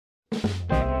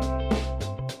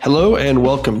Hello and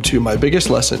welcome to My Biggest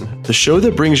Lesson, the show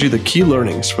that brings you the key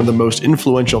learnings from the most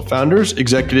influential founders,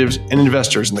 executives, and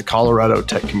investors in the Colorado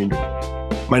tech community.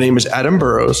 My name is Adam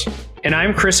Burrows. And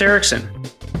I'm Chris Erickson.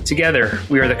 Together,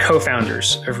 we are the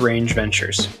co-founders of Range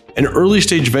Ventures, An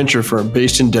early-stage venture firm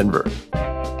based in Denver.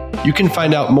 You can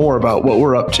find out more about what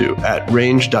we're up to at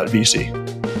range.vc.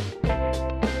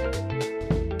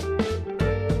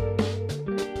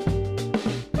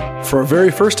 For our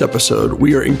very first episode,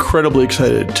 we are incredibly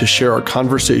excited to share our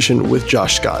conversation with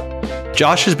Josh Scott.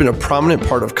 Josh has been a prominent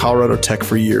part of Colorado tech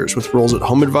for years with roles at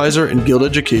HomeAdvisor and Guild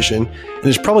Education, and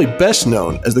is probably best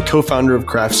known as the co-founder of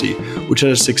Craftsy, which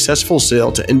had a successful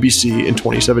sale to NBC in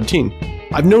 2017.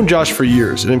 I've known Josh for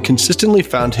years and have consistently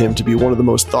found him to be one of the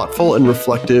most thoughtful and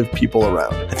reflective people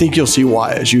around. I think you'll see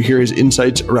why as you hear his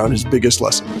insights around his biggest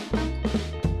lesson.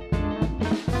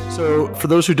 So for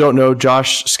those who don't know,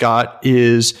 Josh Scott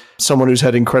is someone who's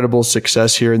had incredible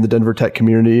success here in the Denver tech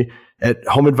community, at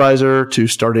HomeAdvisor to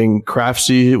starting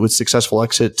Craftsy with successful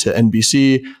exit to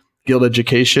NBC, Guild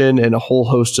Education, and a whole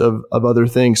host of other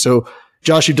things. So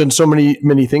Josh, you've done so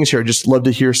many things here. I'd just love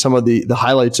to hear some of the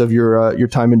highlights of your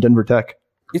time in Denver tech.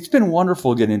 It's been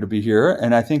wonderful getting to be here.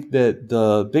 And I think that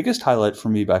the biggest highlight for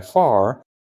me by far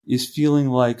is feeling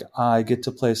like I get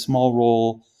to play a small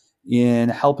role in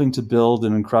helping to build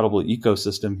an incredible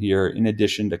ecosystem here in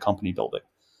addition to company building.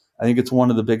 I think it's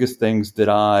one of the biggest things that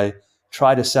I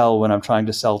try to sell when I'm trying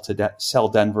to sell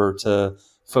Denver to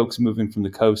folks moving from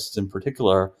the coasts in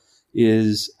particular,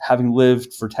 is having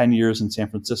lived for 10 years in San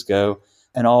Francisco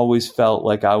and always felt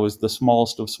like I was the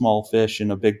smallest of small fish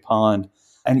in a big pond.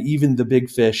 And even the big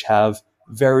fish have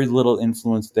very little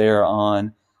influence there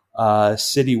on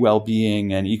city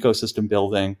well-being and ecosystem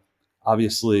building.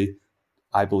 Obviously,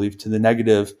 I believe to the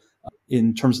negative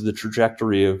in terms of the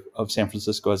trajectory of San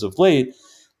Francisco as of late.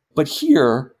 But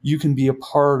here, you can be a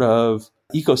part of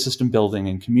ecosystem building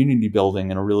and community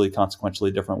building in a really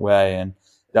consequentially different way. And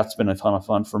that's been a ton of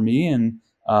fun for me and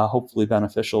hopefully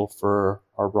beneficial for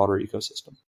our broader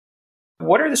ecosystem.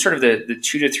 What are the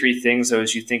 2 to 3 things, though,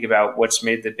 as you think about what's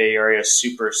made the Bay Area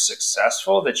super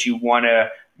successful that you want to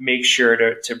make sure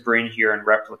to bring here and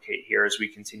replicate here as we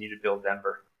continue to build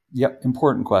Denver? Yep,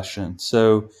 important question.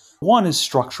 So one is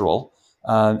structural,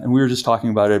 and we were just talking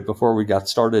about it before we got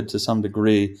started to some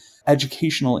degree.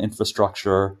 Educational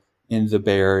infrastructure in the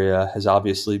Bay Area has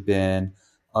obviously been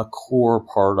a core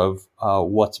part of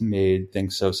what's made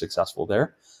things so successful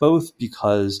there, both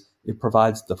because it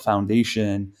provides the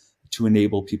foundation to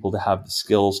enable people to have the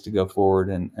skills to go forward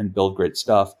and build great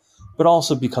stuff, but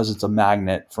also because it's a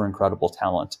magnet for incredible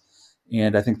talent.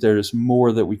 And I think there's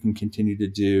more that we can continue to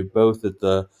do, both at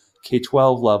the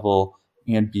K-12 level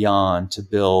and beyond, to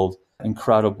build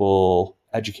incredible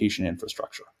education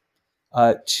infrastructure.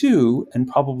 2, and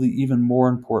probably even more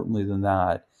importantly than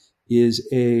that, is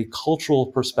a cultural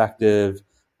perspective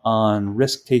on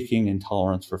risk-taking and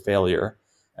tolerance for failure.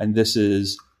 And this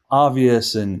is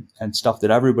obvious and stuff that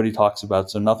everybody talks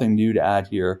about, so nothing new to add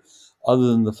here, other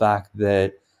than the fact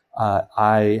that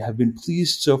I have been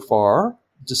pleased so far,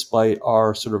 despite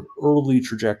our sort of early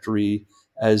trajectory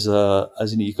as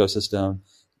an ecosystem,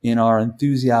 in our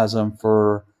enthusiasm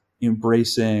for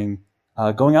embracing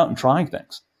going out and trying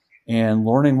things and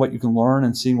learning what you can learn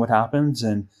and seeing what happens.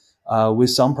 And with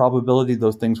some probability,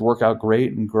 those things work out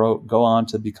great and go on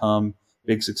to become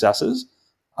big successes.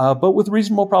 But with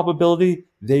reasonable probability,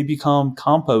 they become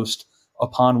compost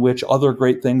upon which other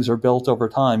great things are built over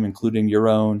time, including your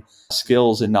own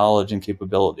skills and knowledge and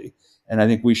capability. And I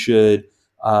think we should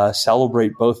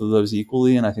celebrate both of those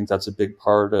equally. And I think that's a big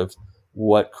part of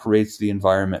what creates the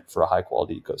environment for a high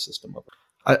quality ecosystem.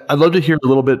 I'd love to hear a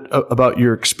little bit about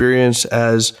your experience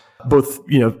as both,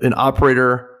 an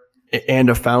operator and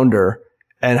a founder,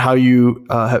 and how you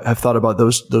have thought about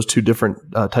those 2 different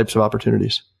types of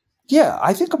opportunities. Yeah,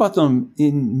 I think about them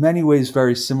in many ways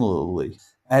very similarly.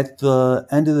 At the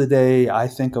end of the day, I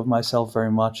think of myself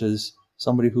very much as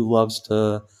somebody who loves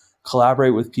to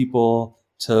collaborate with people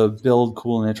to build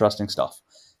cool and interesting stuff.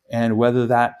 And whether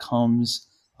that comes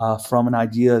from an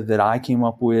idea that I came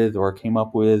up with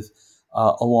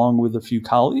along with a few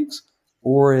colleagues,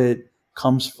 or it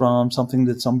comes from something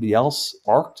that somebody else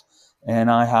sparked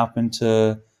and I happen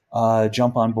to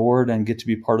jump on board and get to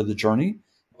be part of the journey.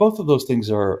 Both of those things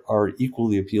are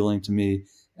equally appealing to me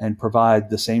and provide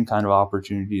the same kind of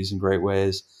opportunities in great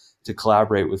ways to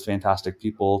collaborate with fantastic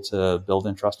people to build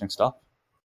interesting stuff.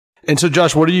 And so,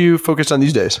 Josh, what are you focused on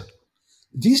these days?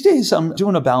 These days, I'm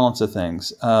doing a balance of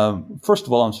things. First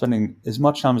of all, I'm spending as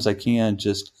much time as I can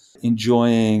just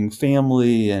enjoying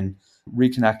family and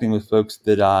reconnecting with folks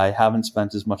that I haven't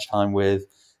spent as much time with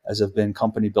as have been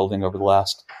company building over the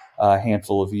last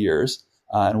handful of years.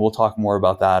 And we'll talk more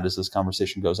about that as this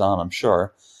conversation goes on, I'm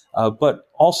sure. But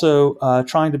also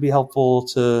trying to be helpful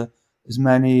to as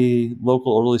many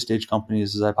local early stage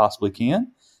companies as I possibly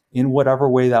can in whatever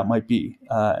way that might be.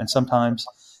 And sometimes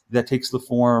that takes the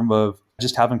form of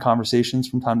just having conversations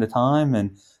from time to time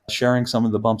and sharing some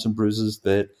of the bumps and bruises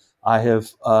that I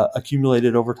have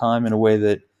accumulated over time in a way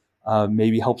that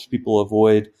maybe helps people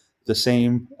avoid the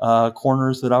same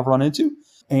corners that I've run into.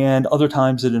 And other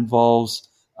times it involves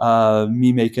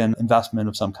me making an investment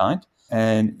of some kind.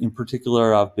 And in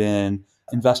particular, I've been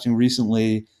investing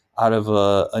recently out of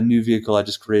a new vehicle I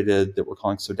just created that we're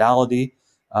calling Sodality,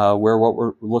 where what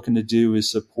we're looking to do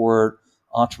is support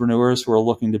entrepreneurs who are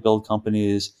looking to build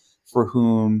companies for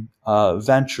whom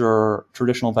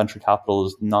traditional venture capital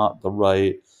is not the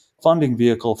right funding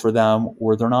vehicle for them,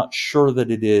 or they're not sure that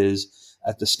it is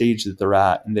at the stage that they're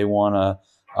at, and they want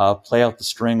to play out the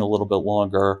string a little bit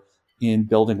longer in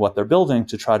building what they're building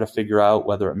to try to figure out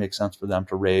whether it makes sense for them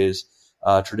to raise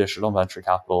traditional venture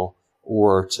capital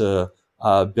or to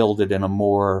build it in a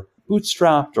more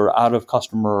bootstrapped or out of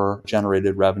customer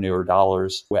generated revenue or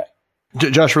dollars way.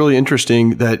 Josh, really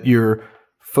interesting that you're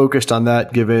focused on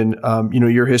that, given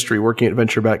your history working at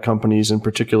venture-backed companies, and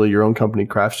particularly your own company,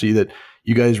 Craftsy, that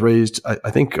you guys raised,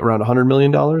 I think, around $100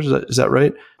 million. Is that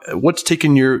right? What's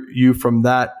taken you from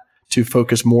that to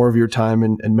focus more of your time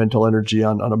and mental energy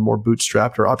on a more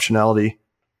bootstrapped or optionality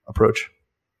approach?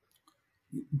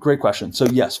 Great question. So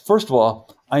yes, first of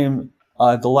all, I am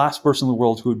the last person in the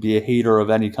world who would be a hater of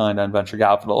any kind on venture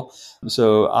capital.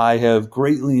 So I have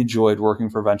greatly enjoyed working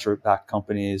for venture-backed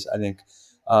companies. I think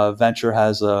venture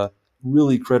has a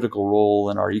really critical role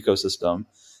in our ecosystem.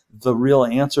 The real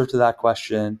answer to that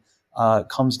question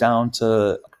comes down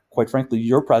to, quite frankly,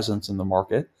 your presence in the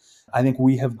market. I think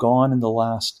we have gone in the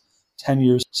last 10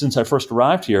 years since I first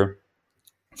arrived here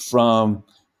from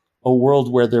a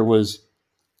world where there was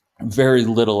very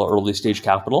little early stage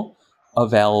capital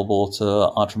available to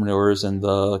entrepreneurs in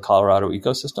the Colorado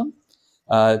ecosystem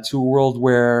to a world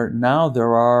where now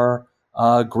there are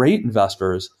great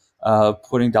investors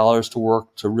putting dollars to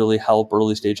work to really help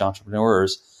early stage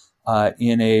entrepreneurs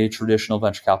in a traditional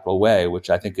venture capital way, which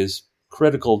I think is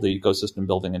critical to ecosystem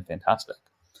building and fantastic.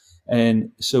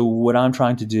 And so what I'm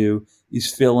trying to do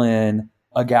is fill in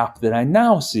a gap that I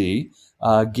now see,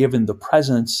 given the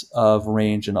presence of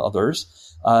Range and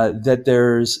others, that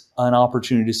there's an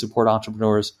opportunity to support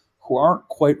entrepreneurs who aren't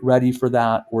quite ready for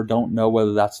that or don't know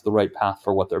whether that's the right path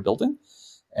for what they're building.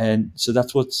 And so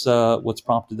that's what's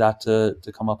prompted that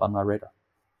to come up on my radar.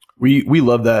 We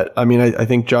love that. I mean, I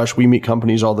think, Josh, we meet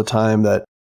companies all the time that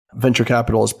venture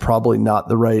capital is probably not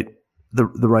the right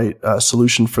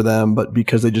solution for them, but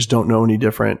because they just don't know any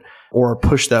different or are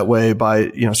pushed that way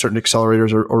by certain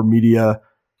accelerators or media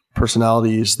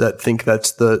personalities that think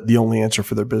that's the only answer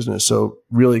for their business. So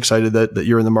really excited that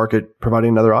you're in the market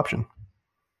providing another option.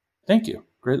 Thank you.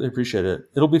 Greatly appreciate it.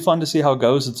 It'll be fun to see how it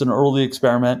goes. It's an early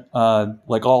experiment,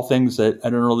 like all things at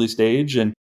an early stage.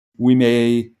 And we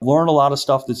may learn a lot of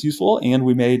stuff that's useful, and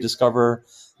we may discover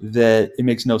that it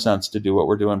makes no sense to do what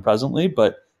we're doing presently,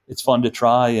 but it's fun to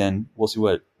try, and we'll see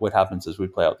what happens as we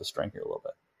play out the string here a little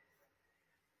bit.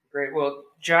 Great. Well,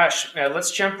 Josh,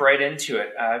 let's jump right into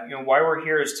it. Why we're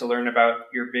here is to learn about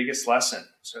your biggest lesson.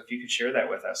 So if you could share that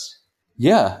with us.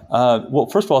 Yeah. Well,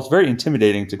 first of all, it's very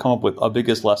intimidating to come up with a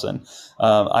biggest lesson.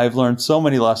 I've learned so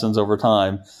many lessons over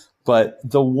time, but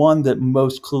the one that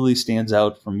most clearly stands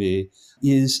out for me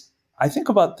is I think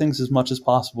about things as much as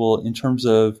possible in terms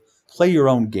of play your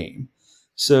own game.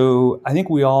 So I think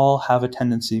we all have a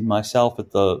tendency, myself at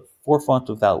the forefront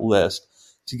of that list,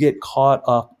 to get caught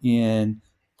up in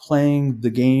playing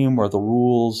the game or the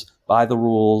rules by the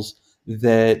rules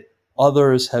that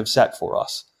others have set for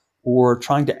us, or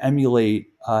trying to emulate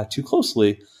too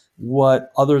closely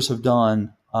what others have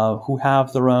done who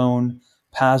have their own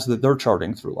paths that they're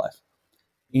charting through life.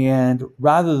 And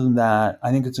rather than that,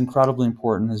 I think it's incredibly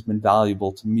important, has been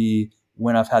valuable to me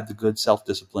when I've had the good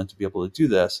self-discipline to be able to do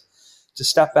this, to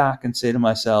step back and say to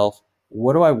myself,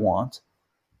 what do I want?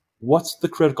 What's the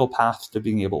critical path to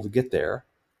being able to get there?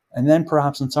 And then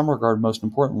perhaps in some regard, most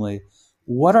importantly,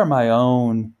 what are my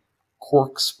own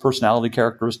quirks, personality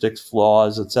characteristics,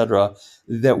 flaws, etc.,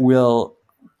 that will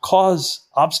cause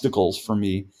obstacles for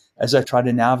me as I try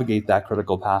to navigate that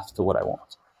critical path to what I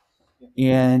want?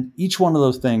 And each one of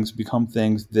those things become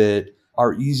things that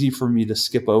are easy for me to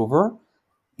skip over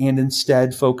and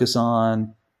instead focus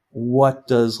on what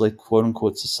does, like, quote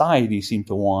unquote, society seem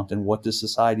to want and what does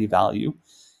society value.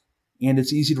 And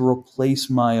it's easy to replace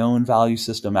my own value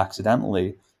system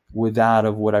accidentally with that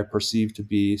of what I perceive to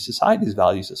be society's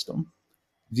value system.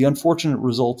 The unfortunate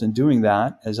result in doing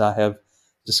that, as I have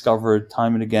discovered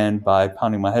time and again by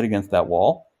pounding my head against that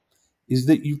wall, is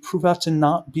that you prove out to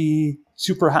not be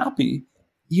super happy,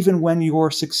 even when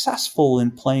you're successful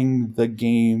in playing the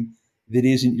game that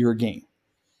isn't your game.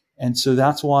 And so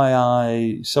that's why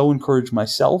I so encourage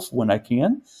myself when I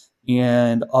can,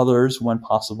 and others when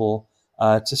possible,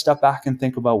 to step back and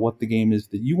think about what the game is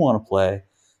that you want to play,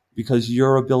 because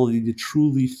your ability to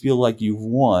truly feel like you've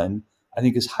won, I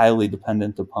think, is highly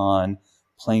dependent upon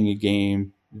playing a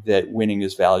game that winning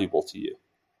is valuable to you.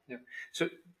 Yeah. So,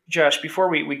 Josh, before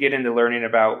we get into learning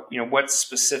about what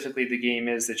specifically the game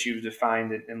is that you've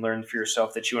defined and learned for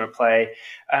yourself that you want to play,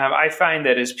 I find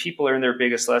that as people are in their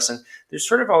biggest lesson, there's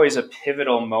sort of always a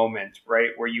pivotal moment, right,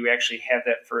 where you actually have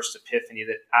that first epiphany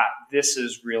that this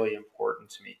is really important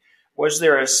to me. Was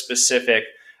there a specific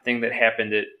thing that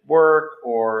happened at work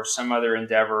or some other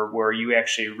endeavor where you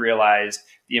actually realized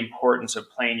the importance of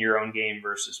playing your own game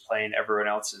versus playing everyone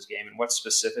else's game? And what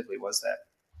specifically was that?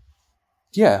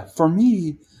 Yeah, for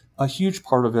me, a huge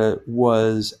part of it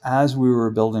was as we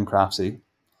were building Crapsy,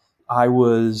 I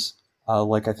was,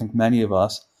 like I think many of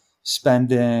us,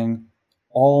 spending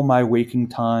all my waking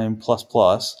time plus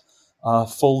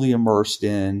fully immersed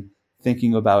in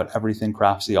thinking about everything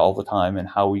Crapsy all the time and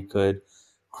how we could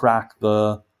crack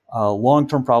the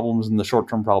long-term problems and the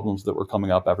short-term problems that were coming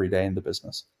up every day in the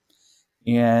business.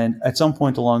 And at some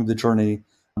point along the journey,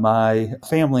 my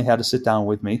family had to sit down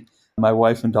with me, my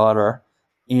wife and daughter,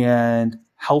 and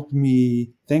help me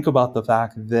think about the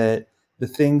fact that the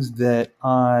things that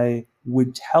I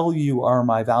would tell you are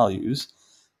my values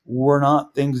were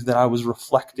not things that I was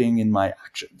reflecting in my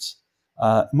actions.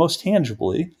 Most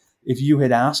tangibly, if you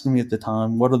had asked me at the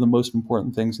time, what are the most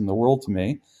important things in the world to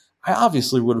me, I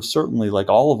obviously would have certainly, like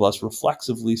all of us,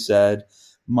 reflexively said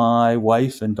my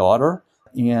wife and daughter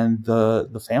and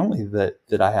the family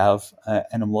that I have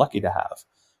and I'm lucky to have.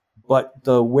 But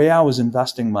the way I was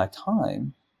investing my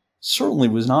time certainly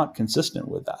was not consistent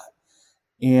with that.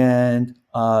 And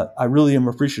I really am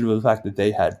appreciative of the fact that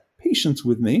they had patience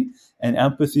with me and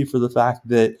empathy for the fact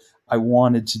that I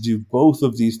wanted to do both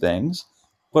of these things,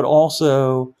 but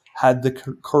also had the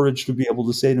courage to be able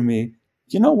to say to me,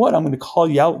 you know what, I'm going to call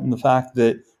you out in the fact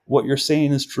that what you're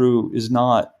saying is true is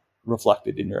not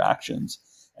reflected in your actions.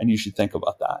 And you should think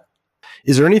about that.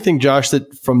 Is there anything, Josh,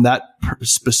 that from that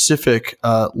specific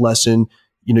lesson,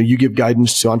 you give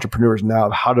guidance to entrepreneurs now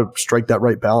of how to strike that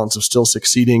right balance of still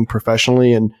succeeding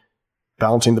professionally and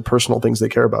balancing the personal things they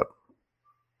care about?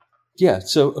 Yeah,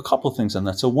 so a couple of things on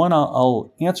that. So one,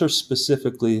 I'll answer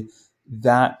specifically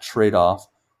that trade-off.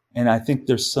 And I think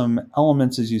there's some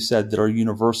elements, as you said, that are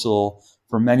universal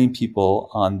for many people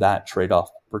on that trade-off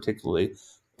particularly.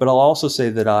 But I'll also say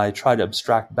that I try to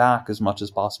abstract back as much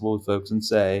as possible with folks and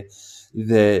say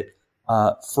that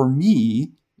for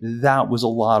me, that was a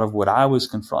lot of what I was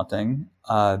confronting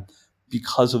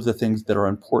because of the things that are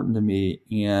important to me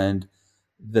and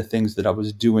the things that I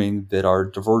was doing that are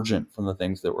divergent from the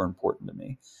things that were important to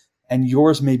me. And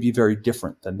yours may be very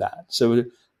different than that. So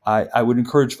I would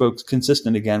encourage folks,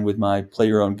 consistent again with my play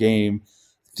your own game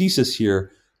thesis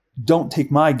here, don't take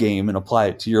my game and apply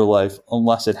it to your life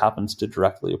unless it happens to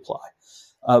directly apply.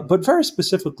 But very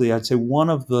specifically, I'd say one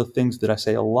of the things that I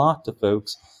say a lot to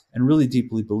folks and really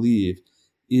deeply believe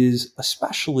is,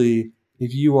 especially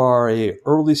if you are a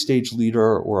early stage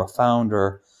leader or a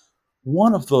founder,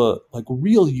 one of the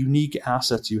real unique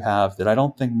assets you have that I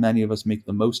don't think many of us make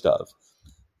the most of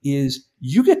is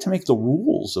you get to make the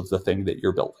rules of the thing that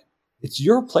you're building. It's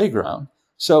your playground.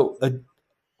 So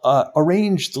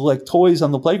arrange the toys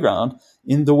on the playground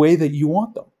in the way that you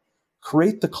want them.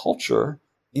 Create the culture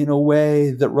in a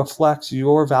way that reflects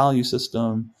your value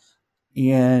system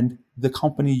and the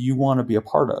company you want to be a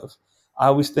part of. I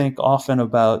always think often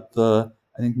about the,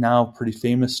 I think now pretty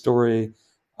famous story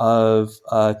of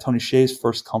Tony Hsieh's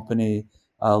first company,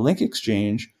 Link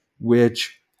Exchange,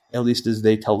 which, at least as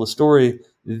they tell the story,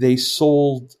 they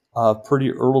sold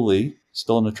pretty early,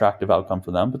 still an attractive outcome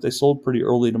for them, but they sold pretty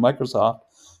early to Microsoft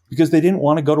because they didn't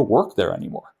want to go to work there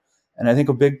anymore. And I think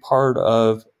a big part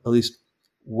of at least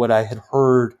what I had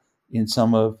heard in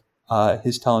some of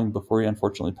his telling before he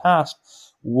unfortunately passed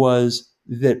was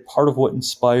that part of what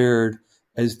inspired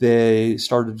as they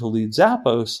started to lead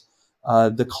Zappos,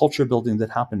 the culture building that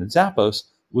happened at Zappos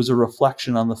was a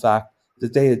reflection on the fact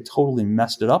that they had totally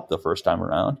messed it up the first time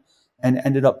around and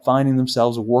ended up finding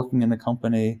themselves working in a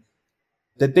company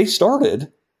that they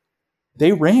started,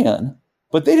 they ran,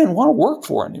 but they didn't want to work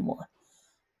for anymore.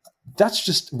 That's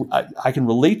just, I can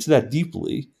relate to that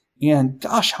deeply. And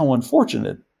gosh, how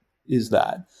unfortunate is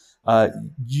that?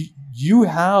 You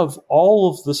have all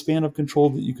of the span of control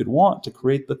that you could want to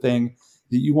create the thing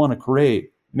that you want to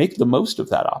create, make the most of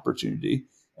that opportunity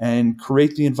and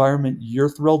create the environment you're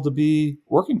thrilled to be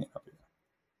working in every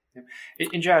day.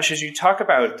 And Josh, as you talk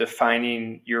about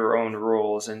defining your own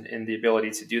rules and the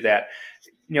ability to do that,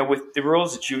 with the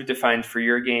rules that you've defined for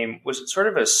your game, was it sort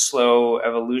of a slow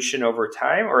evolution over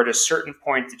time, or at a certain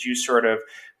point did you sort of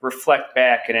reflect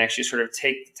back and actually sort of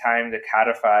take the time to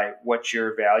codify what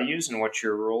your values and what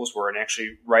your rules were and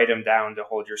actually write them down to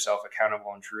hold yourself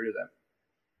accountable and true to them?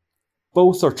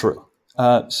 Both are true.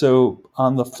 So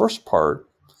on the first part,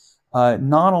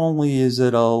 not only is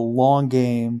it a long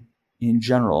game in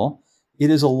general, it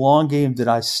is a long game that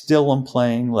I still am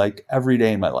playing like every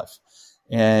day in my life.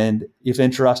 And if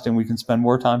interesting, we can spend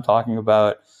more time talking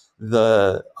about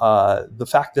the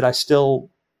fact that I still,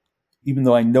 even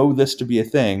though I know this to be a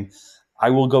thing, I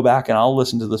will go back and I'll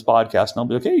listen to this podcast and I'll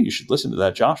be like, hey, you should listen to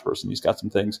that Josh person. He's got some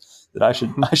things that I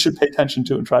should pay attention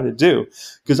to and try to do,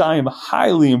 because I am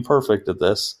highly imperfect at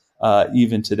this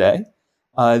even today.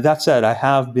 That said, I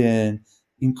have been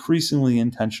increasingly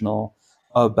intentional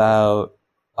about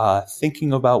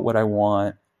thinking about what I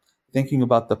want, thinking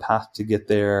about the path to get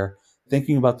there,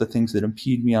 thinking about the things that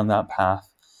impede me on that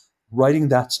path, writing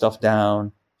that stuff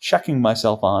down, checking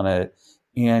myself on it,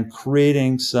 and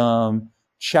creating some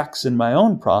checks in my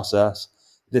own process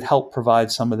that help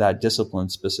provide some of that discipline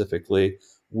specifically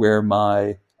where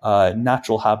my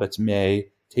natural habits may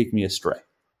take me astray.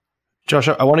 Josh,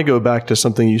 I want to go back to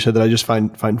something you said that I just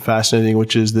find fascinating,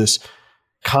 which is this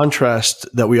contrast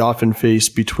that we often face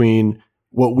between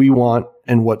what we want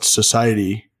and what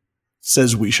society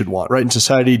says we should want, right? And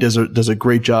society does a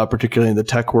great job, particularly in the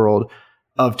tech world,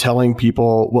 of telling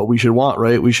people what we should want,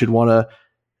 right? We should want to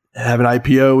have an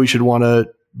IPO. We should want to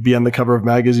be on the cover of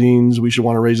magazines. We should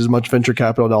want to raise as much venture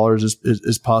capital dollars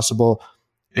as possible,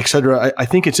 et cetera. I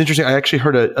think it's interesting. I actually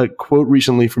heard a quote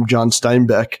recently from John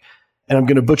Steinbeck, and I'm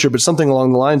going to butcher, but something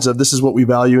along the lines of, this is what we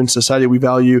value in society. We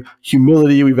value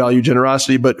humility. We value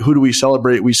generosity, but who do we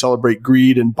celebrate? We celebrate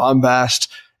greed and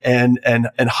bombast and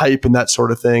hype and that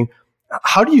sort of thing.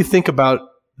 How do you think about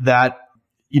that,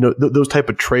 those type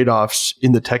of trade-offs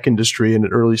in the tech industry and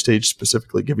at early stage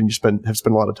specifically, given you have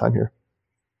spent a lot of time here?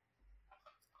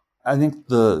 I think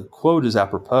the quote is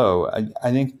apropos.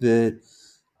 I think that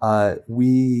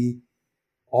we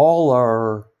all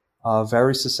are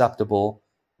very susceptible,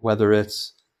 whether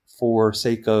it's for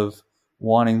sake of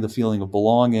wanting the feeling of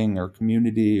belonging or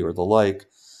community or the like,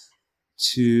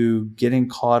 to getting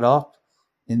caught up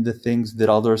in the things that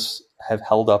others have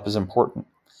held up as important.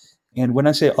 And when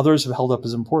I say others have held up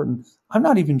as important, I'm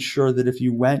not even sure that if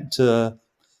you went to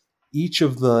each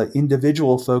of the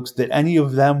individual folks that any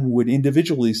of them would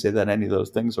individually say that any of those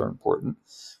things are important.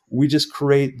 We just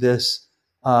create this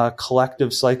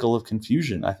collective cycle of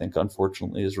confusion, I think,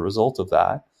 unfortunately, as a result of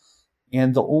that.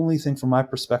 And the only thing from my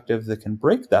perspective that can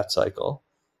break that cycle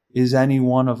is any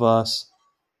one of us,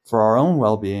 for our own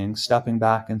well-being, stepping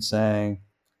back and saying,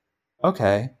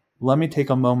 okay, let me take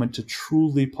a moment to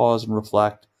truly pause and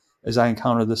reflect as I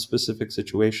encounter this specific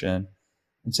situation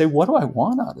and say, what do I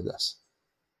want out of this?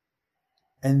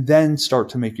 And then start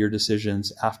to make your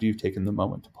decisions after you've taken the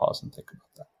moment to pause and think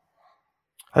about that.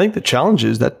 I think the challenge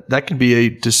is that can be a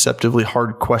deceptively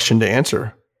hard question to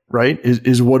answer, right?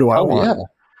 Is what do I want? Yeah.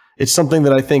 It's something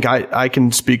that I think I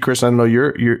can speak, Chris. I don't know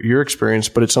your experience,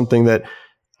 but it's something that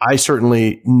I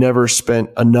certainly never spent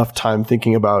enough time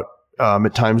thinking about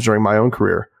at times during my own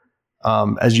career,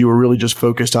 as you were really just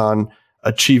focused on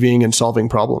achieving and solving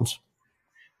problems.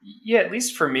 Yeah, at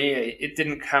least for me, it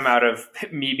didn't come out of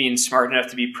me being smart enough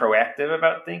to be proactive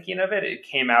about thinking of it. It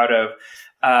came out of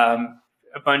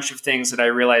a bunch of things that I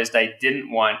realized I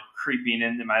didn't want creeping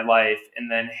into my life, and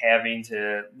then having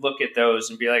to look at those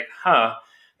and be like,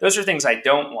 those are things I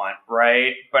don't want,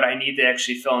 right? But I need to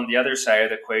actually fill in the other side of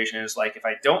the equation is like, if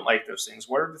I don't like those things,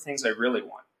 what are the things I really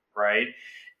want, right?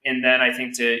 And then I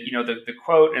think the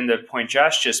quote and the point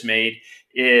Josh just made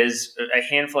is a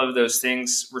handful of those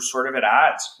things were sort of at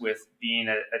odds with being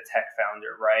a tech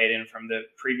founder, right? And from the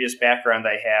previous background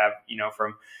I have,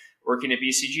 from working at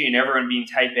BCG and everyone being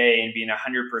type A and being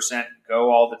 100%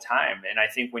 go all the time. And I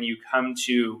think when you come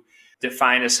to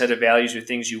define a set of values or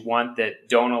things you want that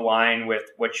don't align with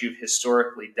what you've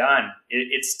historically done,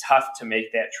 it's tough to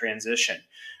make that transition,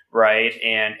 right?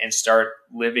 And start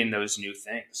living those new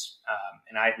things.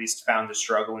 And I at least found a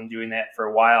struggle in doing that for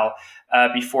a while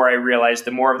before I realized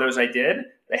the more of those I did,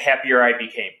 the happier I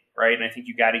became, right? And I think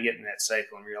you got to get in that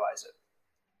cycle and realize it.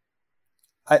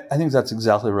 I think that's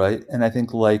exactly right. And I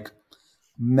think like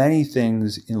many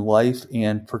things in life,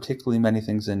 and particularly many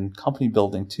things in company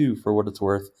building too, for what it's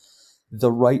worth,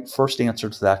 the right first answer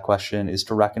to that question is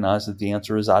to recognize that the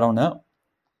answer is, I don't know.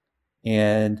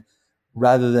 And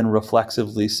rather than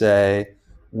reflexively say,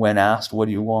 when asked, what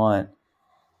do you want?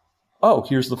 Oh,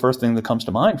 here's the first thing that comes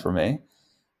to mind for me.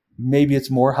 Maybe it's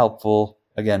more helpful,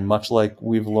 again, much like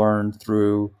we've learned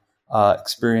through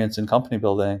experience in company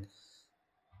building,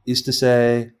 is to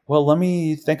say, well, let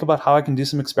me think about how I can do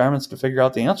some experiments to figure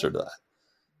out the answer to that,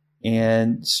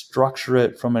 and structure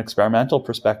it from an experimental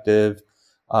perspective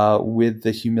with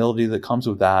the humility that comes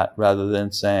with that, rather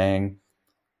than saying,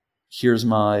 here's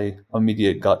my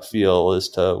immediate gut feel as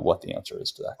to what the answer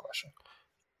is to that question.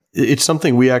 It's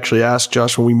something we actually ask,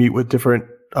 Josh, when we meet with different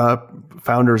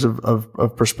founders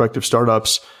of prospective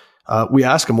startups. We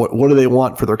ask them, what do they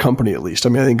want for their company, at least? I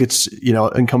mean, I think it's,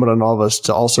 incumbent on all of us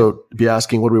to also be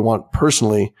asking, what do we want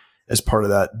personally as part of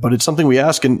that? But it's something we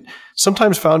ask. And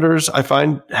sometimes founders, I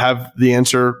find, have the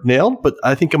answer nailed, but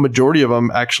I think a majority of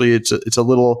them actually, it's a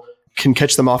little, can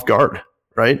catch them off guard,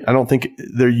 right? I don't think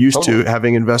they're used to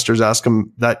having investors ask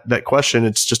them that question.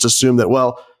 It's just assumed that,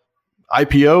 well,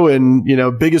 IPO and,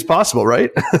 big as possible,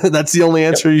 right? That's the only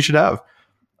answer you should have.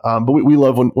 But we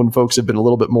love when folks have been a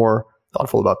little bit more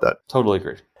thoughtful about that. Totally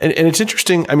agree. And it's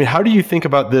interesting. I mean, how do you think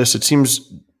about this? It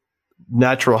seems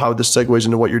natural how this segues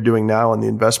into what you're doing now on the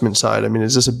investment side. I mean,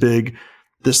 is this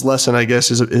lesson, I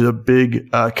guess, is a big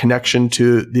connection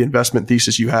to the investment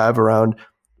thesis you have around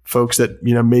folks that,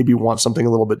 maybe want something a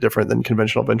little bit different than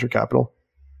conventional venture capital?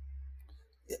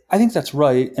 I think that's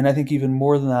right. And I think even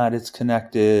more than that, it's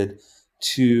connected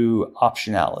to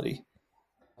optionality.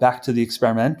 Back to the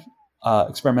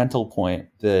experimental point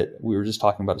that we were just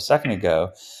talking about a second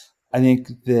ago, I think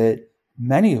that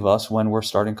many of us, when we're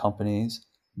starting companies,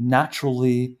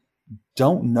 naturally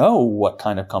don't know what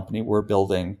kind of company we're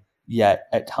building yet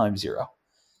at time zero.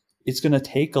 It's going to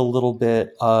take a little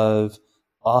bit of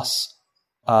us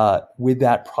with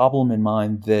that problem in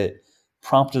mind that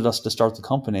prompted us to start the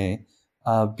company,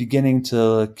 beginning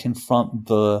to confront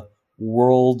the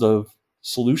world of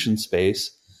solution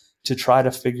space to try to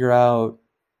figure out,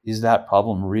 is that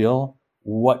problem real?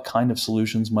 What kind of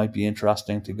solutions might be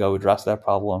interesting to go address that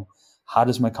problem? How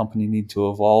does my company need to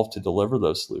evolve to deliver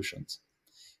those solutions?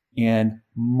 And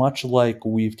much like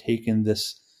we've taken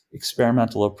this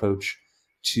experimental approach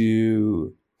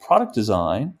to product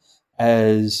design,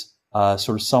 as sort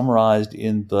of summarized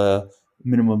in the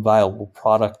minimum viable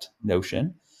product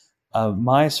notion,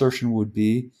 my assertion would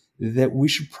be that we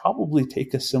should probably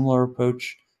take a similar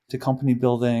approach to company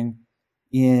building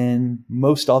in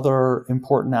most other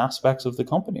important aspects of the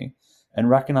company, and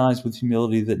recognize with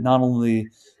humility that not only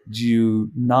do you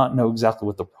not know exactly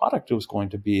what the product is going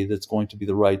to be that's going to be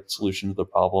the right solution to the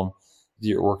problem that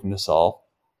you're working to solve,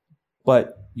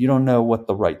 but you don't know what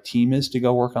the right team is to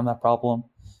go work on that problem.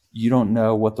 You don't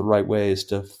know what the right way is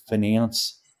to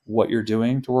finance what you're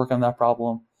doing to work on that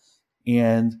problem.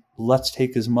 And let's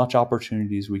take as much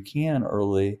opportunity as we can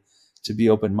early to be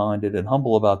open-minded and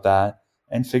humble about that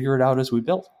and figure it out as we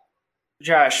build.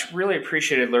 Josh, really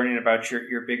appreciated learning about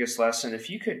your biggest lesson. If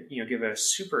you could, give a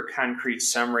super concrete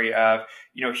summary of,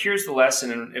 here's the lesson,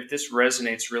 and if this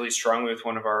resonates really strongly with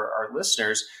one of our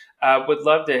listeners, would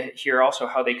love to hear also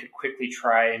how they could quickly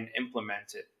try and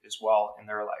implement it as well in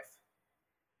their life.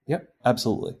 Yep,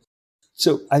 absolutely.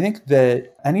 So I think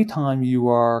that anytime you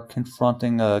are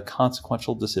confronting a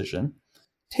consequential decision,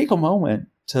 take a moment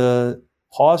to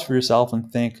pause for yourself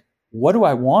and think, what do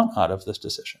I want out of this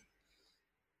decision?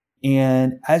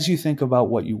 And as you think about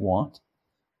what you want,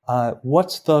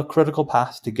 what's the critical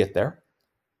path to get there?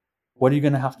 What are you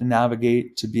going to have to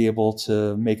navigate to be able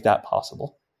to make that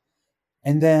possible?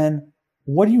 And then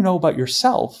what do you know about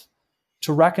yourself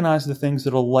to recognize the things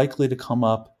that are likely to come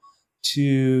up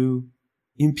to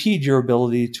impede your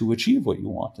ability to achieve what you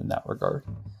want in that regard?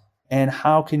 And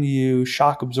how can you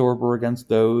shock absorber against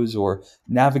those or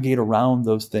navigate around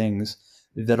those things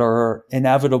that are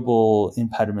inevitable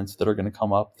impediments that are going to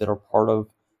come up that are part of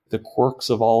the quirks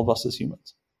of all of us as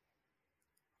humans?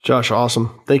 Josh,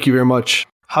 awesome. Thank you very much.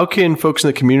 How can folks in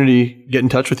the community get in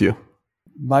touch with you?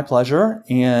 My pleasure.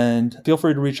 And feel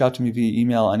free to reach out to me via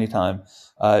email anytime.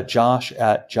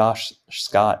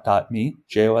 Josh@joshscott.me,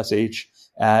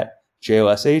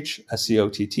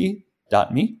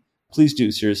 josh@joshscott.me. Please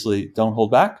do. Seriously, don't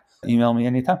hold back. Email me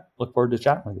anytime. Look forward to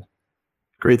chatting with you.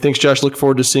 Great. Thanks, Josh. Look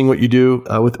forward to seeing what you do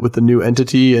with the new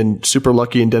entity, and super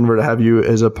lucky in Denver to have you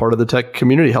as a part of the tech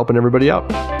community helping everybody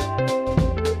out.